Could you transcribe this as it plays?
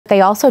They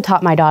also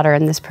taught my daughter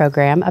in this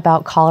program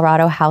about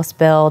Colorado House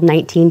Bill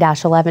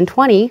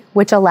 19-1120,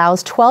 which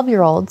allows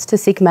 12-year-olds to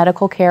seek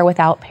medical care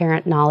without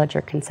parent knowledge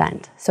or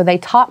consent. So they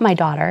taught my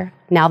daughter,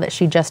 now that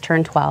she just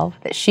turned 12,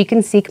 that she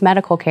can seek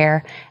medical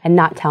care and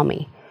not tell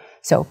me.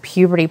 So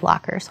puberty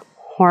blockers,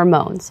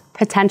 hormones,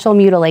 potential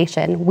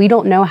mutilation. We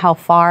don't know how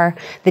far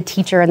the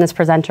teacher and this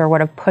presenter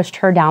would have pushed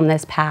her down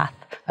this path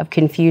of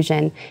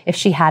confusion if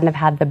she hadn't have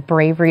had the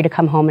bravery to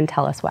come home and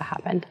tell us what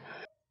happened.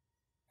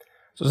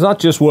 So it's not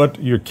just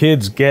what your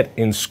kids get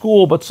in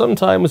school, but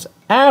sometimes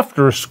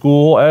after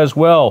school as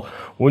well.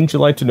 Wouldn't you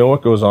like to know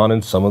what goes on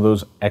in some of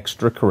those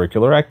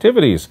extracurricular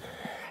activities?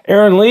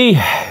 Erin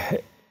Lee,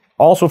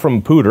 also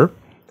from Pooter.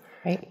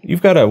 Right.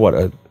 You've got a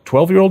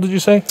 12-year-old, did you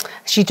say?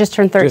 She just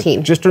turned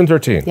 13. Just turned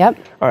 13. Yep.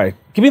 All right.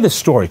 Give me the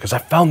story, because I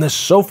found this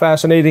so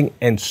fascinating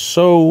and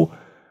so,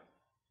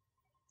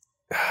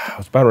 I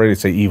was about ready to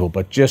say evil,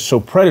 but just so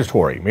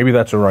predatory. Maybe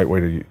that's the right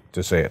way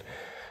to say it.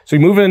 So you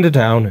move into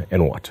town,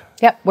 and what?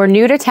 Yep, we're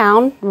new to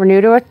town. We're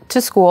new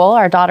to school.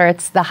 Our daughter,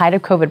 it's the height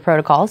of COVID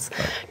protocols.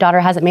 Daughter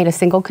hasn't made a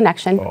single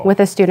connection with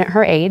a student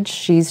her age.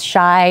 She's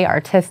shy,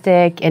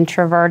 artistic,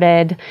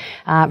 introverted.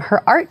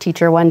 Her art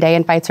teacher one day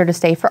invites her to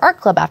stay for art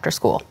club after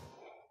school.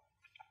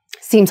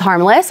 Seems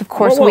harmless. Of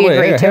course, we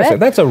agreed to it.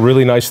 That's a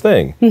really nice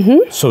thing.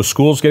 So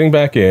school's getting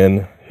back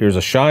in. Here's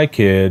a shy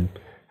kid,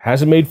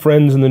 hasn't made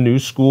friends in the new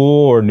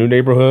school or new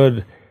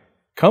neighborhood.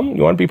 Come,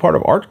 you want to be part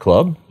of art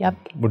club? Yep.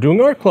 We're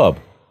doing art club.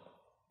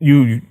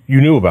 You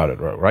knew about it,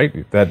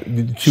 right? That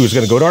she was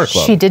going to go to art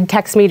club. She did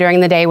text me during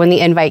the day when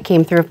the invite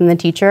came through from the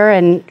teacher,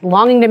 and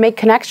longing to make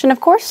connection, of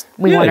course,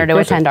 we want her to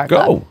attend art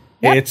club.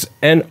 Yep. It's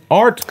an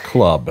art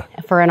club.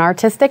 For an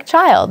artistic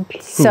child.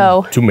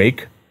 To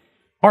make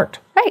art.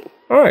 Right.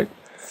 All right.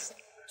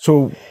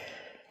 So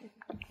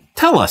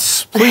tell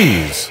us,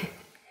 please.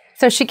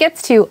 So she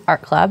gets to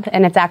art club,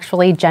 and it's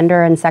actually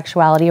Gender and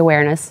Sexuality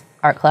Awareness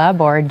Art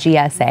Club, or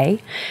GSA.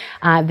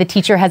 The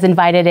teacher has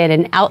invited in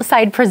an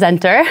outside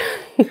presenter.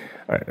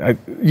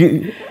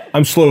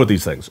 I'm slow with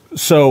these things.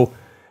 So,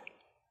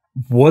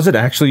 was it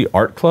actually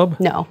art club?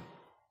 No.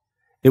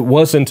 It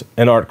wasn't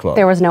an art club?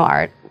 There was no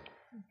art.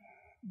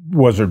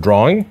 Was there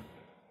drawing?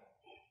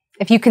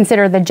 If you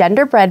consider the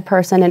gender-bred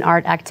person an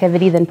art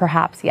activity, then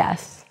perhaps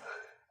yes.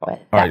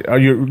 But all right,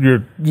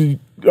 I'm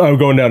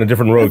going down a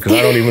different road because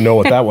I don't even know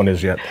what that one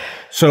is yet.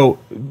 So,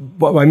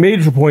 but my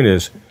major point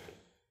is,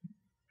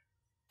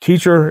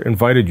 teacher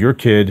invited your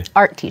kid,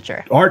 art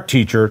teacher,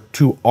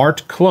 to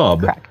art club.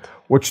 Correct.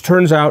 Which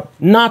turns out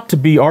not to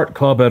be art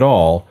club at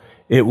all.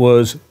 It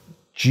was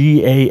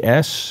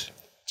GAS?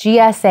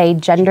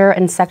 GSA, Gender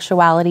and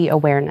Sexuality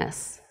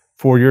Awareness.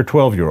 For your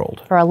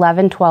 12-year-old? For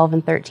 11, 12,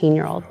 and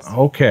 13-year-olds.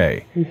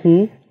 Okay.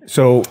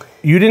 So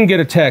you didn't get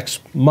a text,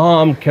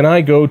 Mom, can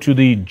I go to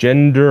the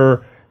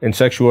Gender and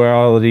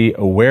Sexuality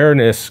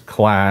Awareness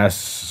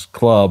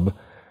club?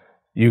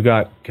 You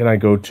got, can I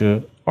go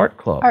to art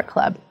club? Art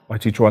club. My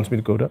teacher wants me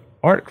to go to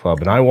art club,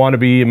 and I want to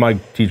be in my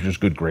teacher's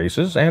good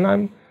graces, and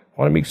I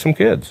want to meet some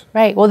kids.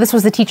 Right. Well, this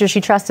was the teacher she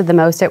trusted the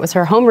most. It was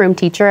her homeroom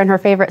teacher and her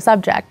favorite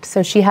subject.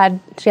 So she had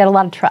a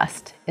lot of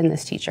trust in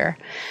this teacher.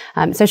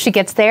 So she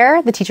gets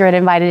there. The teacher had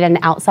invited an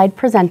outside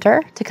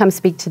presenter to come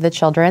speak to the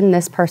children.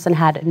 This person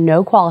had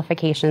no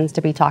qualifications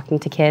to be talking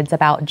to kids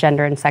about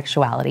gender and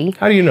sexuality.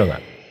 How do you know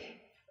that?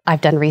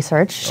 I've done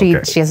research. She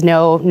has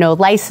no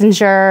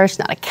licensure. She's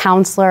not a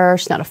counselor.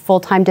 She's not a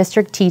full-time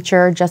district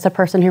teacher, just a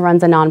person who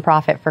runs a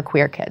nonprofit for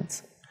queer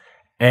kids.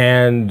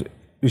 And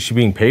is she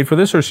being paid for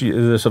this, or is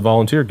this a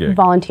volunteer gig?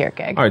 Volunteer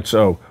gig. All right,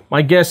 so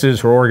my guess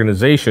is her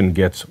organization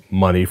gets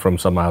money from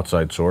some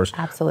outside source.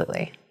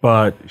 Absolutely.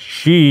 But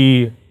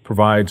she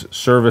provides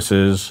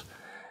services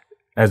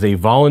as a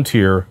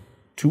volunteer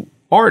to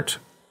art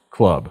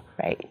club.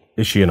 Right.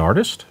 Is she an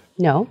artist?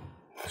 No.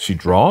 Does she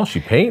draw? She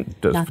paint?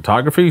 Does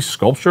photography,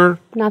 sculpture?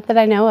 Not that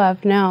I know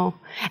of, no.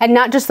 And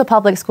not just the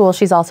public school.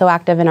 She's also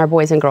active in our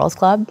Boys and Girls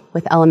Club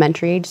with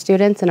elementary age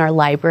students, in our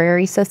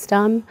library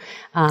system,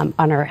 on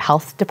our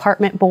health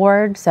department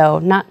board. So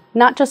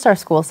not just our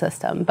school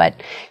system. But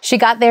she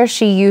got there,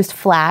 she used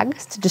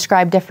flags to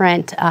describe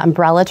different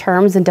umbrella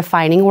terms and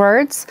defining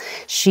words.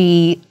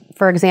 She,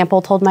 for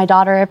example, told my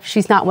daughter if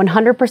she's not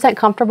 100%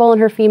 comfortable in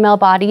her female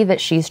body, that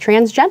she's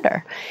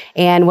transgender.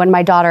 And when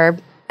my daughter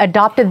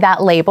adopted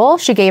that label,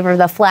 she gave her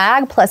the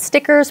flag, plus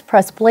stickers,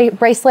 plus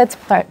bracelets,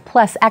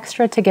 plus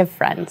extra to give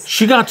friends.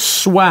 She got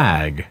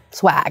swag.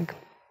 Swag.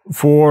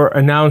 For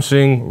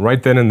announcing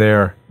right then and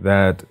there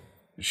that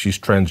she's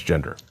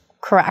transgender.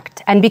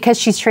 Correct. And because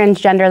she's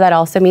transgender, that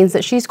also means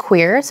that she's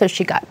queer. So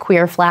she got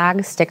queer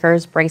flags,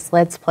 stickers,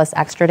 bracelets, plus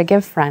extra to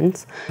give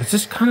friends. Is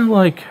this kind of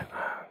like,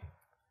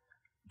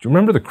 do you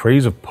remember the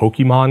craze of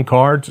Pokemon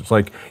cards? It's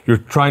like you're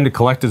trying to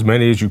collect as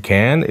many as you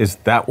can. Is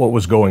that what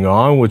was going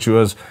on? Which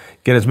was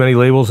get as many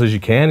labels as you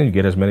can and you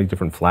get as many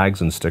different flags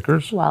and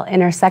stickers? Well,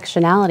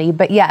 intersectionality.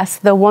 But yes,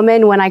 the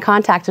woman, when I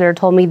contacted her,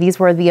 told me these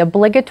were the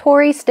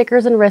obligatory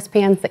stickers and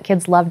wristbands that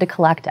kids love to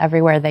collect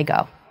everywhere they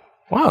go.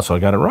 Wow, so I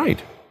got it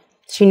right.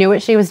 She knew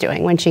what she was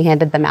doing when she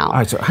handed them out. All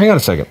right, so hang on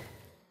a second.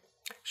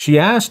 She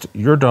asked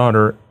your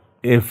daughter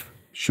if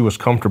she was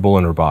comfortable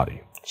in her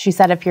body. She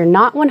said if you're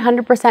not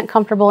 100%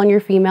 comfortable in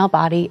your female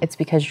body, it's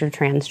because you're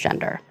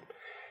transgender.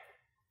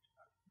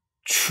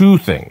 Two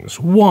things.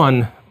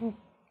 One,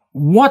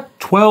 what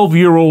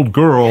 12-year-old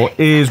girl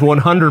is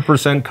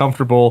 100%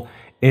 comfortable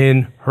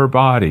in her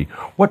body?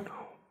 What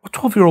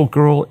 12-year-old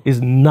girl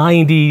is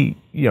 90,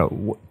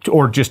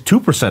 or just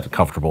 2%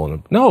 comfortable in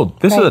it? No,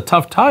 this is a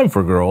tough time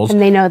for girls.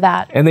 And they know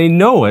that. And they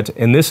know it.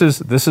 And this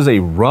is a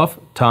rough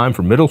time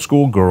for middle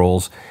school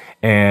girls.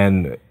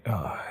 And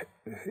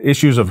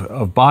issues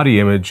of body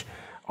image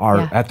are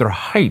at their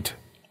height.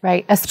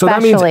 Right,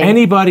 especially. So that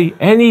means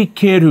any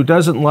kid who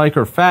doesn't like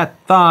her fat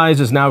thighs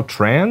is now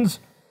trans?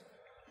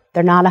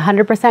 They're not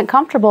 100%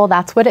 comfortable.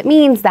 That's what it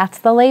means. That's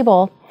the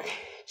label.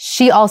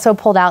 She also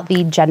pulled out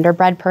the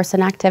genderbread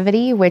person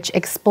activity, which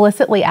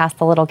explicitly asked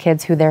the little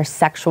kids who they're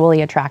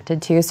sexually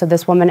attracted to. So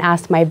this woman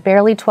asked my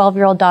barely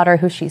 12-year-old daughter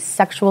who she's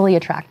sexually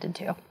attracted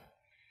to. All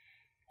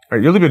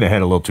right, you're leaving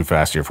ahead a little too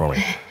fast here for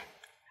me.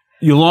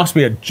 You lost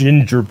me at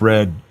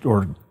gingerbread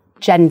or...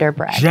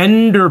 Genderbread.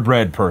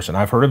 Genderbread person.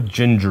 I've heard of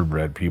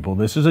gingerbread people.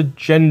 This is a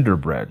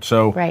genderbread.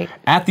 So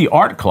at the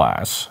art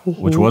class,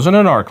 which wasn't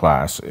an art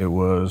class, it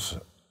was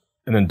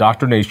an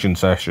indoctrination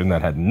session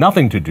that had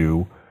nothing to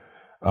do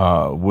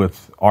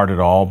with art at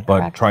all,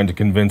 but trying to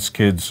convince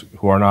kids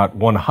who are not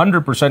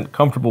 100%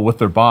 comfortable with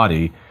their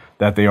body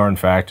that they are in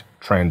fact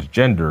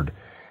transgendered.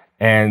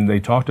 And they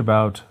talked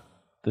about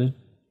the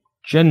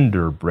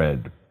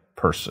genderbread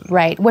person.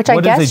 Right, which I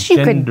guess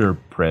you could...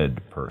 genderbread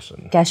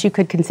person? Guess you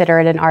could consider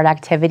it an art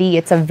activity.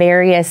 It's a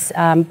various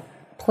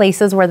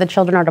places where the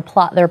children are to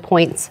plot their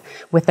points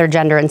with their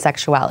gender and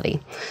sexuality.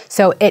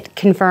 So it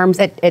confirms,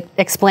 it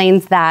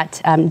explains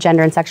that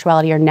gender and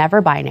sexuality are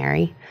never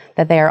binary,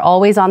 that they are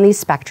always on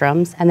these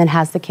spectrums, and then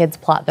has the kids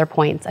plot their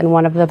points. And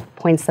one of the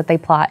points that they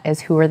plot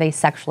is who are they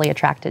sexually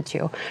attracted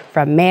to,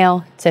 from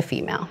male to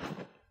female.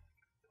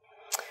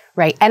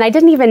 Right, and I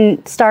didn't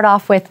even start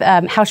off with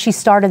how she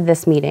started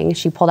this meeting.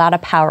 She pulled out a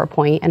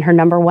PowerPoint, and her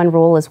number one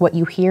rule is what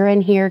you hear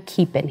in here,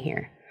 keep in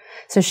here.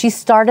 So she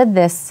started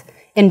this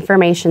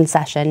information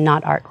session,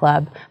 not art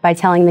club, by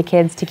telling the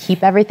kids to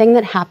keep everything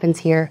that happens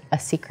here a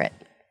secret.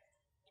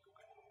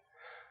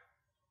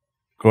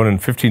 Going in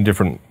 15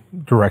 different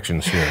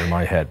directions here in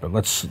my head, but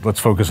let's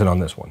focus in on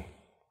this one.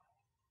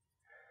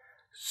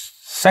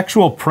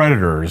 Sexual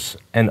predators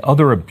and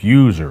other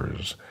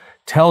abusers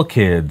tell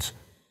kids,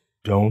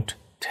 don't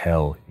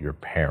tell your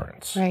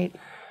parents. Right.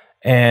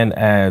 And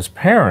as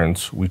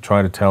parents, we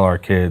try to tell our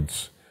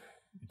kids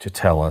to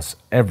tell us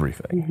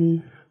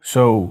everything.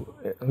 So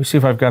let me see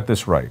if I've got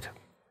this right.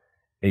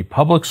 A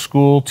public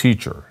school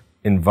teacher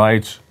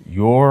invites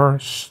your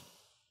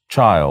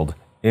child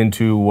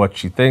into what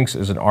she thinks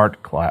is an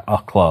art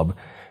club.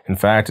 In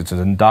fact, it's an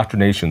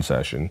indoctrination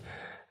session.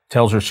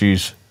 Tells her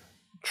she's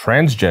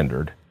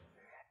transgendered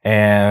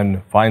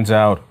and finds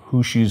out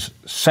who she's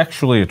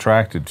sexually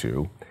attracted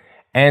to,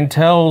 and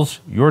tells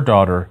your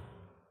daughter,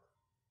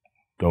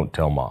 don't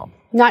tell mom.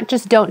 Not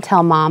just don't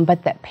tell mom,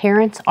 but that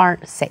parents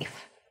aren't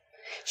safe.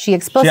 She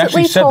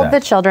explicitly told the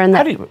children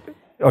that...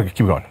 Okay,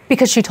 keep going.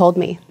 Because she told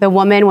me. The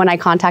woman, when I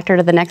contacted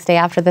her the next day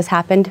after this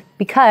happened,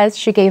 because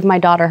she gave my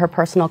daughter her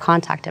personal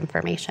contact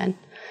information.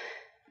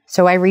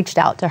 So I reached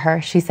out to her.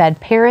 She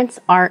said, parents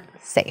aren't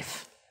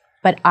safe,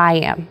 but I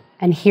am.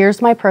 And here's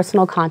my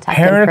personal contact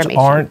information. Parents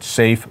aren't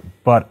safe,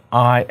 but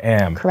I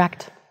am.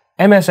 Correct.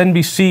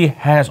 MSNBC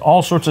has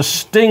all sorts of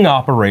sting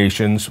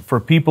operations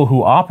for people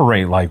who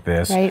operate like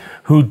this,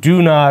 who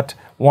do not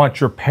want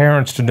your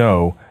parents to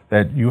know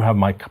that you have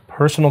my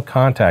personal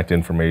contact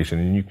information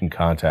and you can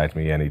contact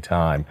me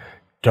anytime.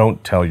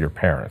 Don't tell your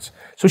parents.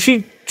 So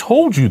she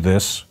told you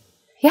this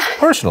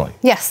personally.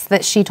 Yes,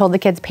 that she told the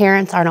kids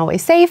parents aren't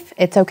always safe.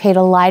 It's okay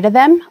to lie to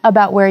them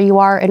about where you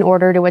are in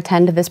order to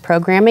attend this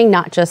programming,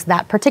 not just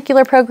that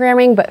particular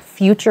programming, but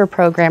future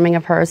programming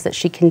of hers that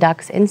she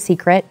conducts in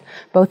secret,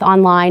 both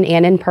online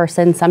and in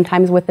person,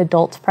 sometimes with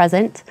adults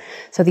present.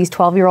 So these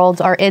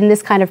 12-year-olds are in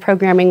this kind of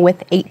programming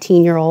with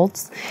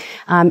 18-year-olds.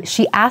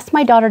 She asked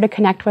my daughter to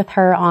connect with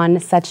her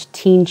on such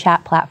teen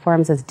chat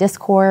platforms as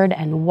Discord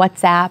and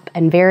WhatsApp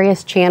and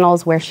various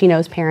channels where she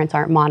knows parents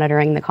aren't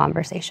monitoring the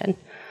conversation.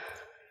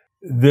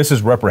 This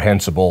is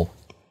reprehensible,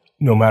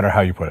 no matter how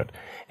you put it.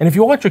 And if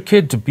you want your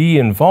kid to be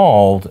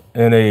involved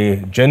in a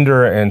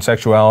gender and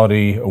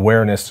sexuality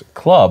awareness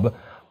club,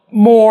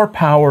 more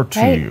power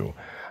to you.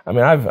 I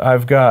mean,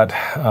 I've got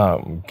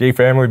gay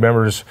family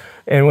members,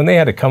 and when they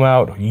had to come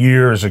out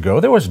years ago,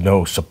 there was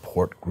no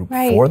support group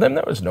for them.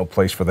 There was no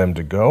place for them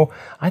to go.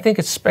 I think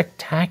it's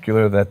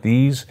spectacular that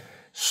these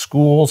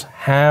schools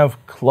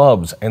have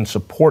clubs and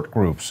support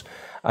groups.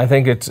 I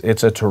think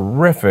it's a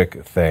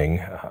terrific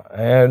thing,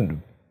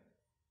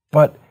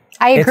 but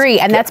I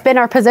agree, and that's been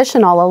our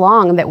position all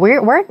along, that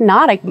we're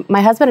not,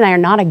 my husband and I are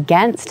not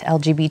against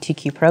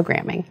LGBTQ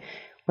programming.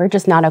 We're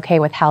just not okay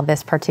with how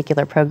this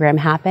particular program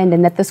happened,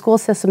 and that the school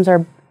systems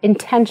are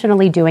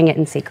intentionally doing it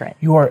in secret.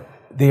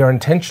 They are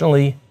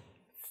intentionally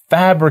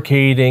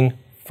fabricating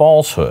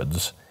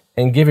falsehoods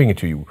and giving it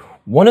to you.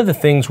 One of the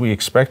things we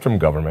expect from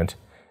government,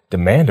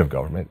 demand of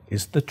government,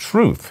 is the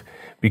truth.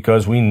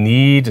 because we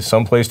need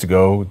someplace to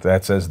go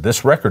that says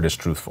this record is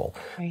truthful.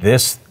 Right.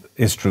 This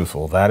is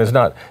truthful. That is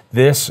not.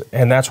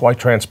 And that's why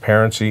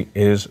transparency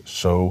is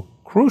so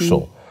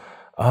crucial.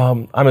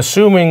 I'm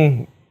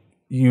assuming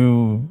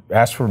you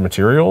asked for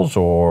materials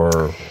or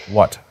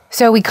what?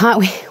 So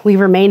we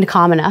remained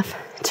calm enough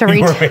to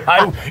reach.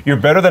 You're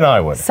better than I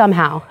would.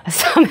 Somehow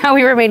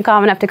we remained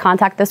calm enough to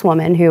contact this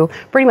woman who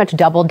pretty much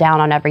doubled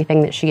down on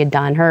everything that she had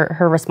done.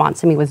 Her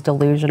response to me was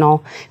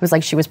delusional. It was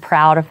like she was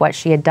proud of what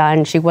she had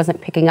done. She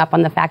wasn't picking up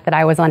on the fact that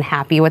I was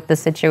unhappy with the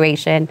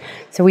situation.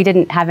 So we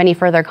didn't have any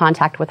further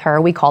contact with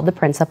her. We called the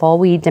principal.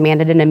 We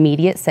demanded an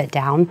immediate sit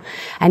down,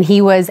 and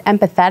he was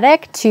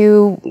empathetic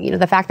to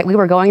the fact that we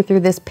were going through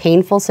this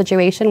painful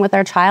situation with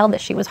our child, that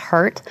she was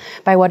hurt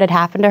by what had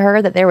happened to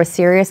her, that there was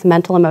serious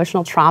mental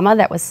emotional trauma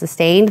that was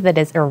sustained that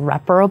is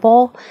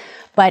irreparable,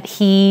 but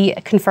he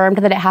confirmed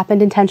that it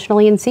happened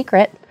intentionally in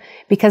secret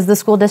because the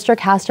school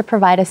district has to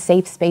provide a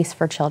safe space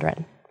for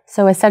children.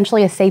 So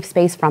essentially a safe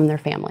space from their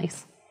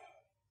families.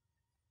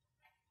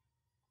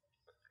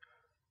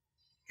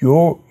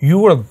 You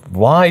were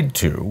lied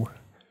to.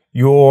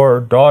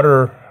 Your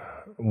daughter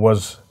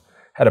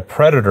had a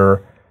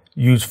predator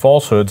use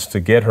falsehoods to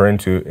get her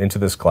into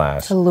this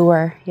class. To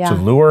lure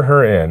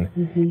her in.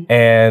 Mm-hmm.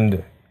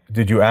 And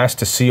did you ask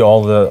to see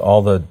all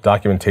the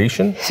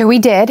documentation? So we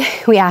did.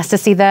 We asked to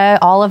see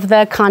all of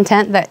the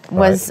content that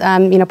was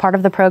part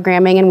of the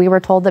programming, and we were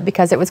told that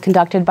because it was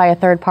conducted by a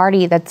third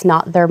party, that's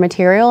not their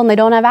material and they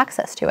don't have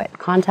access to it.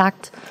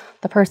 Contact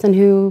the person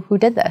who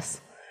did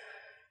this.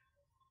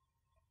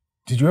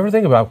 Did you ever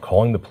think about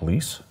calling the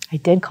police? I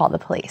did call the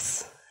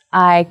police.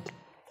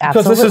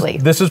 Absolutely.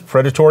 Because this is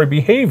predatory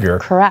behavior.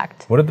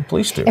 Correct. What did the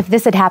police do? If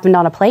this had happened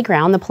on a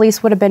playground, the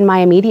police would have been my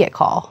immediate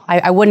call.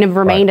 I wouldn't have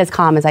remained as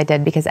calm as I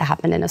did because it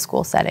happened in a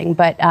school setting.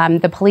 But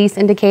the police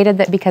indicated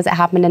that because it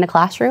happened in a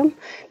classroom,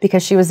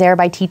 because she was there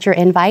by teacher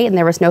invite and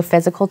there was no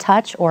physical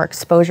touch or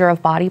exposure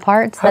of body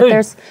parts,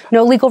 there's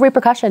no legal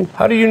repercussion.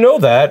 How do you know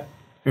that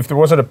if there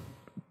wasn't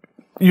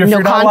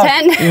no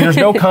content? There's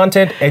no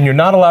content and you're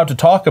not allowed to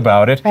talk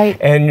about it, right.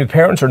 And your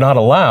parents are not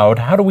allowed.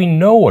 How do we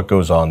know what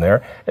goes on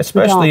there?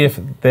 Especially if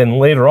then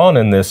later on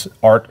in this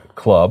art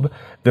club,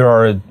 there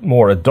are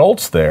more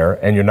adults there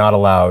and you're not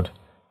allowed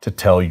to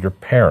tell your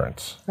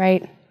parents.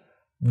 Right.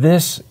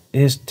 This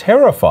is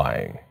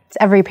terrifying. It's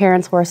every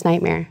parent's worst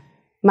nightmare.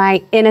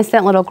 My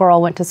innocent little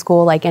girl went to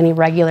school like any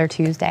regular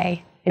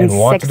Tuesday in and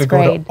wanted 6th to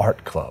grade. Go to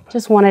art club.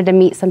 Just wanted to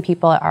meet some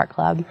people at art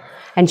club.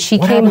 And she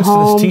what came happens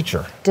home. To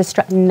this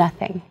teacher?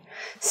 Nothing.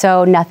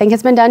 So nothing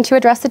has been done to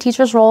address the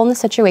teacher's role in the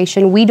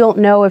situation. We don't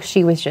know if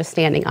she was just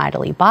standing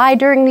idly by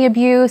during the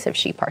abuse, if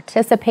she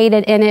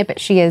participated in it, but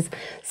she is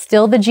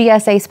still the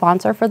GSA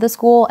sponsor for the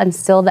school and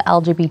still the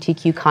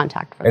LGBTQ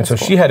contact for the school. And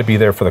so she had to be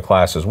there for the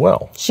class as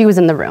well. She was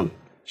in the room.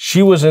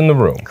 She was in the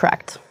room.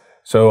 Correct.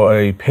 So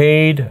a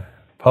paid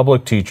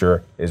public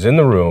teacher is in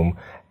the room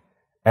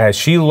as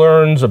she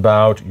learns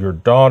about your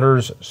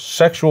daughter's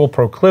sexual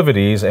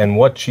proclivities and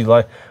what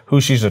who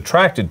she's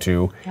attracted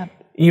to, yep.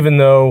 Even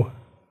though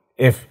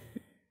if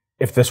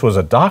this was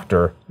a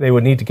doctor, they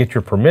would need to get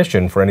your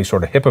permission for any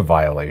sort of HIPAA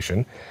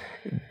violation.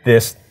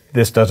 This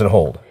doesn't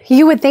hold.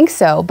 You would think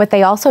so, but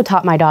they also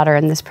taught my daughter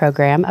in this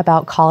program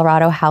about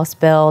Colorado House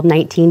Bill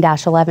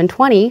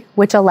 19-1120,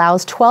 which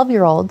allows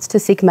 12-year-olds to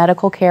seek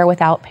medical care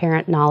without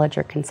parent knowledge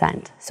or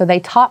consent. So they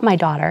taught my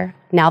daughter,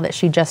 now that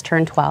she just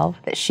turned 12,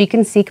 that she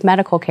can seek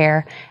medical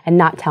care and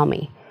not tell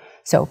me.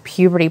 So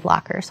puberty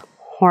blockers,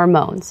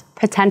 hormones,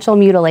 potential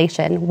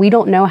mutilation. We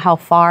don't know how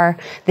far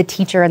the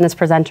teacher and this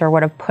presenter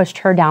would have pushed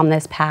her down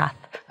this path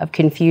of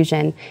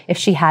confusion if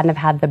she hadn't have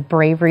had the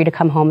bravery to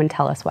come home and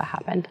tell us what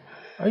happened.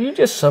 Are you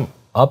just some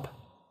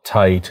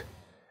uptight,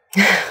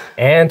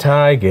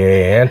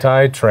 anti-gay,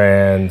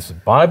 anti-trans,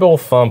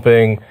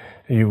 Bible-thumping,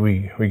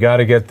 we got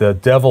to get the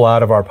devil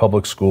out of our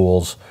public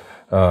schools,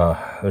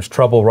 there's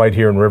trouble right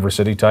here in River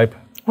City type?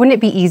 Wouldn't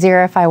it be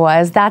easier if I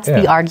was? That's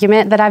the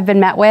argument that I've been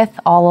met with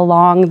all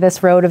along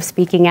this road of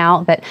speaking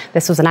out, that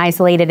this was an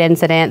isolated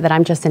incident, that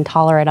I'm just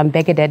intolerant, I'm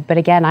bigoted. But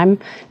again, I'm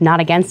not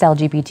against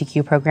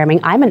LGBTQ programming.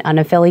 I'm an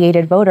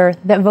unaffiliated voter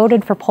that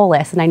voted for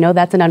Polis. And I know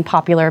that's an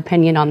unpopular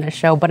opinion on this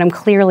show, but I'm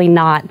clearly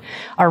not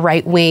a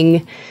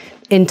right-wing,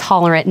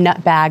 intolerant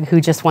nutbag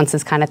who just wants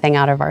this kind of thing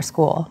out of our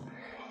school.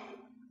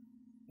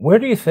 Where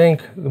do you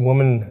think the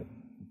woman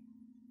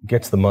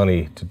gets the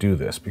money to do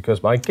this?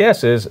 Because my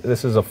guess is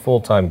this is a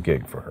full-time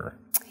gig for her.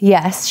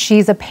 Yes,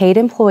 she's a paid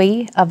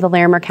employee of the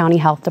Larimer County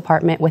Health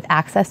Department with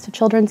access to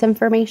children's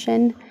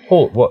information.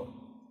 Hold, what?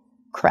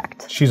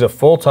 Correct. She's a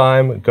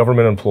full-time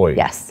government employee?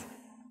 Yes,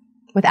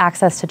 with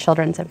access to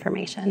children's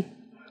information.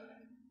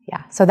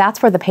 Yeah, so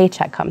that's where the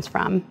paycheck comes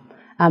from.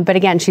 But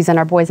again, she's in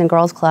our Boys and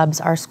Girls Clubs,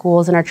 our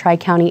schools in our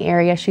Tri-County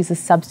area. She's a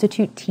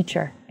substitute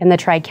teacher in the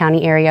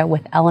Tri-County area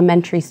with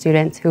elementary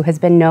students who has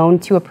been known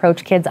to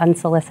approach kids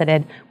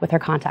unsolicited with her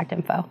contact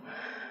info.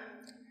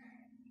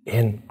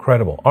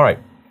 Incredible. All right.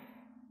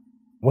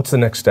 What's the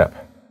next step?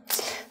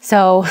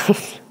 So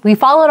we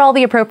followed all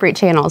the appropriate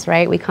channels,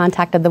 right? We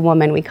contacted the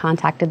woman. We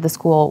contacted the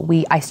school.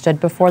 I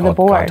stood before the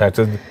board.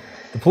 Contacted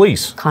the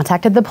police.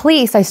 Contacted the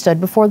police. I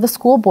stood before the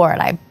school board.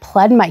 I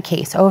pled my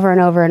case over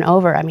and over and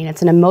over. I mean,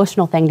 it's an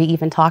emotional thing to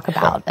even talk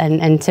about,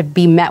 and to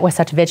be met with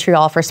such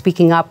vitriol for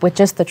speaking up with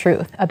just the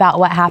truth about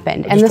what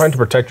happened. And just trying to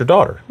protect your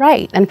daughter.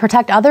 Right, and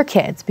protect other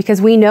kids,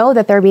 because we know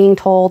that they're being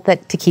told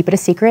that to keep it a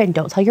secret and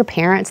don't tell your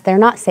parents. They're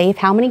not safe.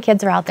 How many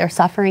kids are out there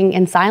suffering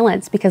in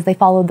silence because they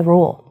followed the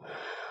rule?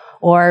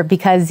 Or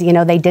because, you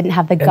know, they didn't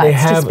have the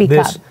guts to speak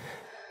up.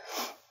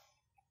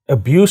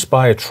 Abuse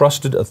by a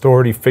trusted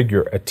authority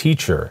figure, a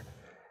teacher,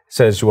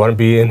 says you want to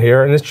be in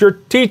here, and it's your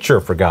teacher,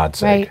 for God's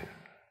sake.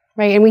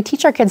 Right, and we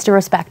teach our kids to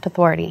respect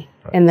authority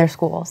in their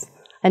schools.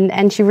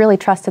 And she really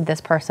trusted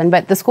this person,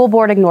 but the school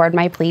board ignored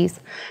my pleas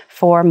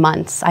for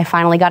months. I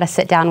finally got to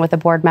sit down with a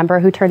board member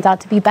who turns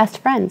out to be best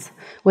friends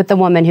with the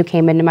woman who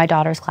came into my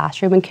daughter's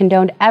classroom and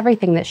condoned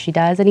everything that she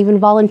does, and even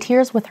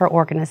volunteers with her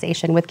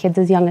organization with kids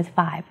as young as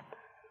 5.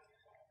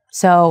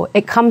 So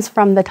it comes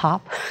from the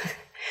top.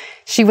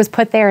 She was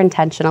put there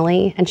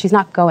intentionally, and she's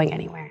not going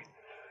anywhere.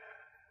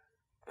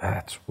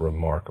 That's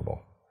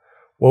remarkable.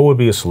 What would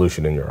be a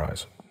solution in your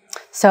eyes?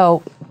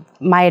 So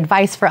my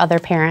advice for other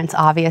parents,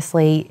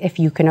 obviously, if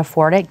you can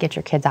afford it, get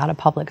your kids out of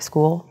public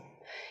school.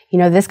 You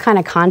know, this kind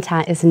of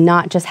content is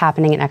not just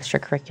happening in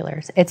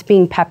extracurriculars. It's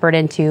being peppered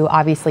into,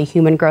 obviously,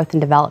 human growth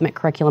and development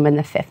curriculum in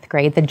the 5th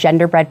grade. The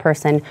genderbread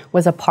person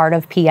was a part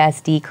of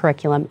PSD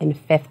curriculum in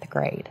 5th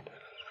grade.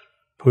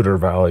 Poudre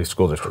Valley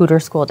School District.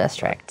 Poudre School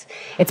District.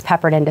 It's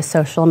peppered into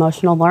social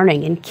emotional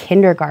learning in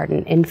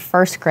kindergarten, in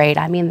 1st grade.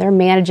 I mean, they're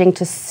managing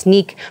to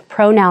sneak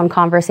pronoun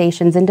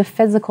conversations into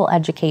physical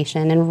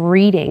education and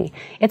reading.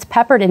 It's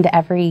peppered into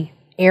every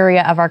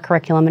area of our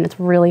curriculum, and it's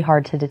really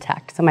hard to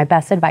detect. So my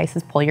best advice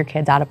is pull your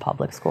kids out of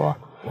public school.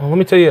 Well, let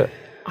me tell you,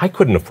 I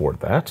couldn't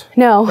afford that.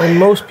 No. And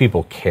most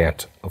people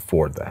can't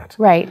afford that.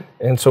 Right.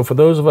 And so for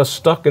those of us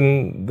stuck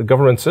in the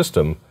government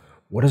system,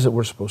 what is it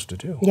we're supposed to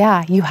do?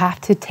 Yeah, you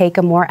have to take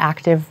a more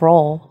active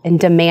role in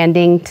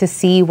demanding to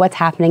see what's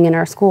happening in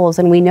our schools.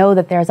 And we know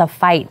that there's a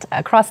fight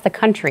across the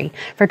country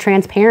for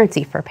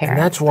transparency for parents.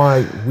 And that's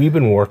why we've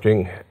been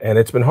working, and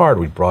it's been hard.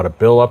 We brought a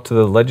bill up to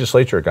the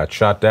legislature, it got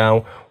shot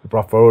down. We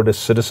brought forward a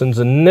citizens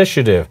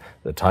initiative.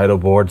 The title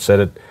board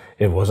said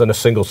it wasn't a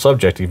single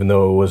subject, even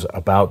though it was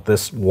about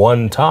this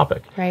one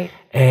topic. Right.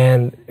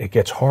 And it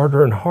gets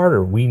harder and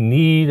harder. We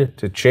need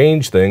to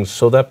change things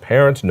so that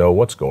parents know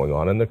what's going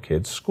on in their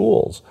kids'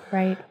 schools.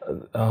 Right.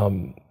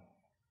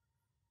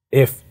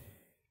 If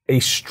a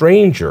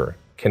stranger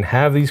can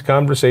have these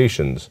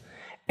conversations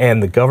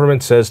and the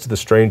government says to the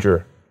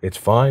stranger, it's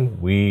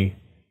fine,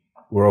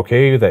 we're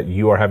okay that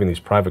you are having these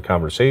private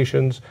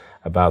conversations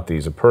about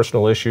these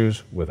personal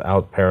issues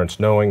without parents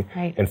knowing.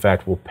 Right. In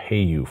fact, we'll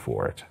pay you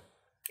for it.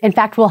 In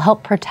fact, we'll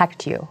help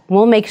protect you.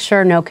 We'll make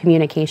sure no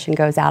communication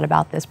goes out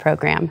about this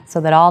program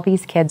so that all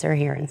these kids are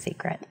here in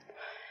secret.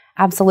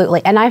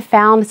 Absolutely. And I've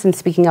found, since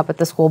speaking up with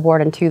the school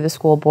board and to the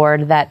school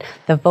board, that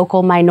the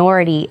vocal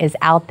minority is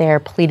out there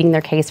pleading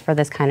their case for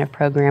this kind of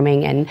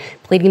programming and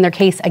pleading their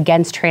case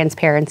against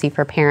transparency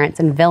for parents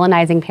and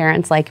villainizing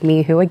parents like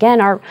me who,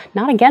 again, are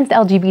not against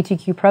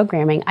LGBTQ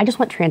programming. I just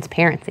want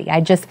transparency.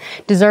 I just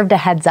deserved a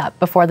heads up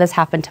before this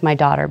happened to my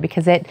daughter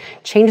because it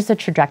changed the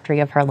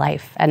trajectory of her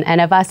life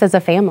and of us as a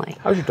family.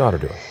 How's your daughter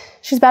doing?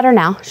 She's better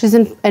now. She's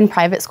in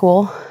private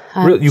school.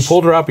 Really? You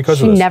pulled her out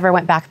because of this? She never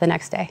went back the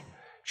next day.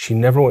 She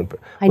never went.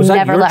 Was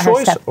that your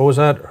choice, or was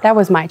that? That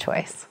was my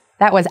choice.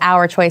 That was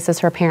our choice as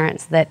her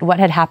parents. That what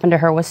had happened to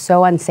her was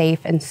so unsafe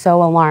and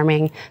so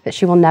alarming that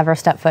she will never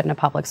step foot in a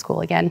public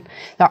school again.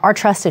 Our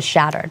trust is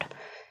shattered.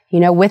 You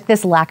know, with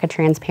this lack of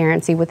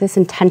transparency, with this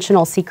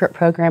intentional secret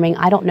programming,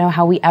 I don't know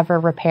how we ever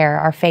repair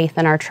our faith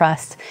and our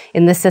trust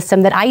in the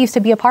system that I used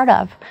to be a part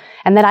of,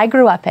 and that I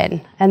grew up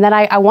in, and that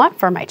I want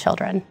for my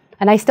children.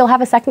 And I still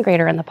have a 2nd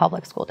grader in the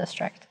public school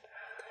district.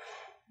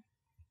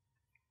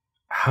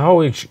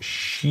 How is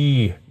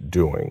she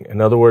doing?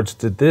 In other words,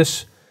 did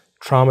this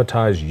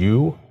traumatize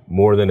you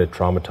more than it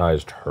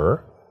traumatized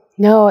her?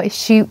 No,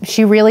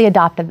 she really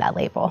adopted that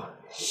label.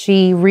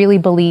 She really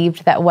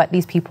believed that what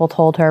these people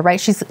told her, right?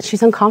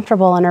 She's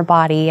uncomfortable in her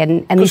body,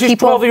 and these she's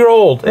people. She's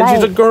 12-year-old, and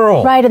she's a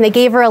girl, right? And they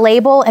gave her a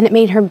label, and it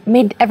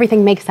made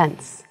everything make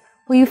sense.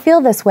 Well, you feel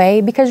this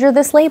way because you're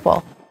this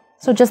label,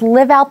 so just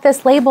live out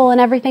this label,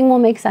 and everything will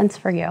make sense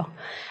for you.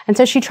 And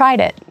so she tried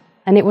it.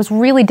 And it was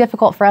really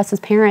difficult for us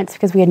as parents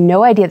because we had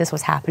no idea this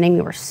was happening.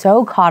 We were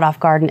so caught off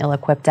guard and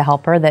ill-equipped to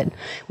help her that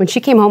when she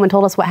came home and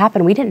told us what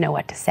happened, we didn't know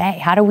what to say.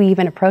 How do we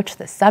even approach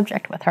this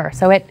subject with her?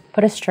 So it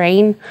put a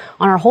strain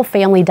on our whole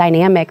family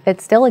dynamic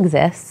that still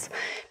exists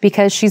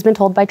because she's been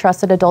told by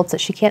trusted adults that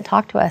she can't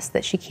talk to us,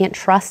 that she can't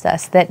trust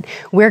us, that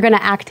we're going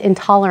to act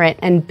intolerant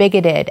and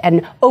bigoted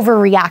and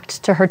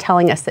overreact to her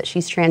telling us that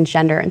she's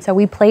transgender. And so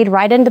we played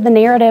right into the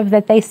narrative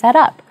that they set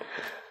up.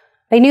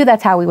 They knew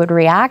that's how we would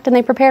react, and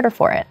they prepared her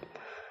for it.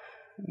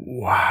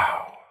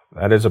 Wow,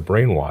 that is a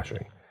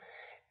brainwashing.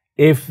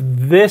 If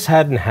this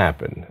hadn't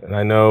happened, and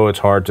I know it's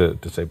hard to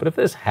say, but if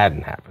this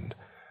hadn't happened,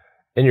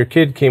 and your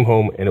kid came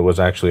home and it was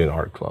actually an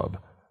art club,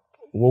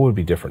 what would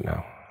be different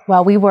now?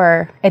 Well, we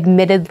were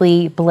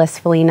admittedly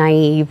blissfully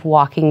naive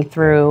walking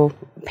through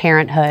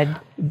parenthood.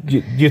 Do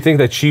you think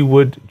that she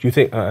would, do you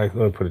think, let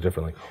me put it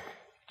differently.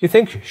 Do you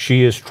think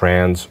she is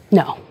trans?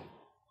 No.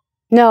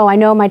 No, I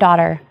know my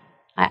daughter.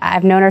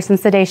 I've known her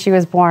since the day she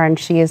was born.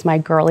 She is my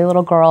girly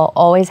little girl,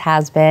 always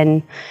has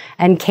been,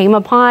 and came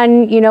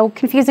upon,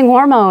 confusing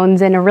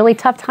hormones and a really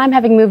tough time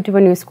having moved to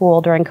a new school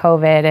during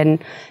COVID.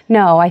 And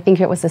no, I think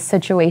it was a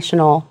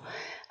situational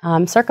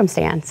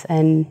circumstance.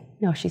 And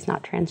no, she's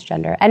not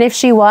transgender. And if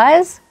she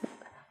was,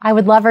 I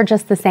would love her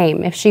just the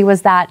same. If she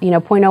was that,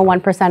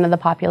 0.01% of the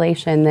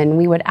population, then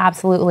we would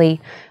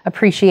absolutely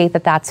appreciate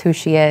that that's who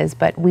she is.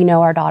 But we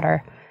know our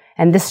daughter.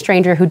 And this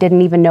stranger who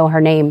didn't even know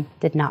her name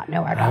did not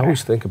know our daughter. I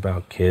always think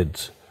about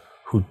kids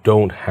who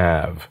don't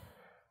have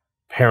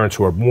parents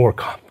who are more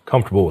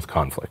comfortable with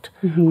conflict,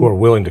 who are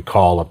willing to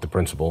call up the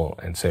principal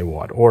and say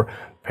what, or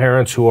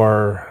parents who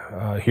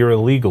are here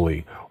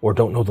illegally or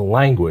don't know the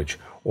language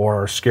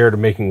or are scared of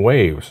making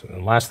waves.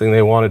 And the last thing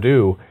they want to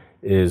do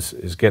is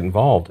get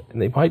involved. And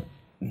they might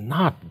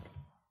not.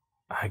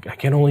 I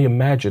can only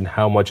imagine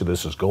how much of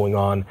this is going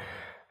on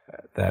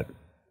that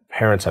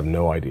parents have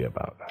no idea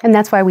about. And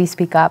that's why we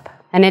speak up.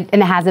 And it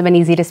hasn't been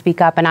easy to speak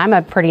up. And I'm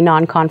a pretty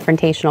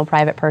non-confrontational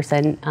private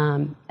person.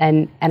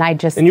 And I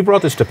just... And you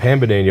brought this to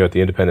Pam Benigno at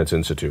the Independence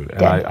Institute.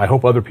 And I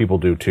hope other people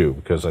do too,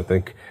 because I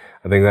think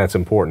that's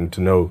important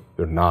to know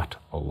they're not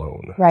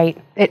alone. Right.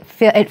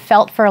 It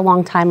felt for a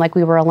long time like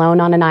we were alone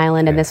on an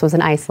island and this was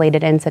an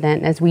isolated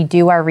incident. As we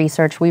do our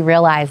research, we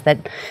realize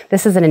that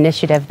this is an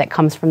initiative that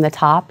comes from the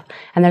top.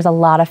 And there's a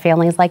lot of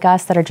families like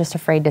us that are just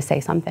afraid to say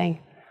something.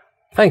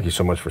 Thank you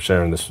so much for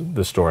sharing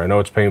this story. I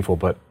know it's painful,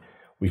 but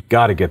we've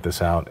got to get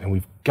this out, and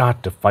we've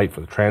got to fight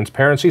for the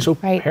transparency so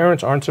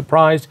parents aren't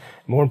surprised.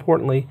 More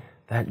importantly,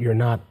 that you're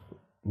not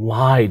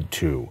lied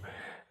to.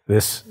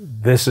 This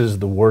is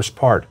the worst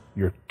part.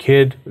 Your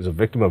kid is a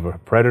victim of a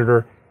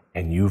predator,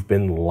 and you've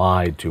been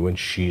lied to, and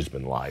she's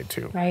been lied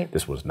to. Right.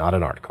 This was not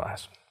an art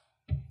class.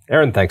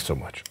 Erin, thanks so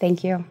much.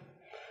 Thank you.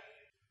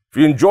 If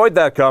you enjoyed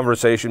that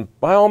conversation,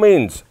 by all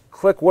means,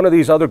 click one of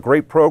these other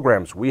great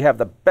programs. We have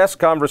the best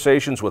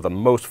conversations with the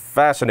most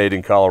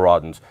fascinating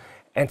Coloradans.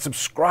 And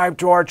subscribe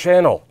to our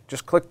channel.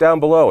 Just click down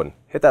below and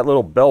hit that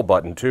little bell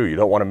button too. You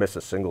don't want to miss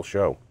a single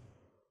show.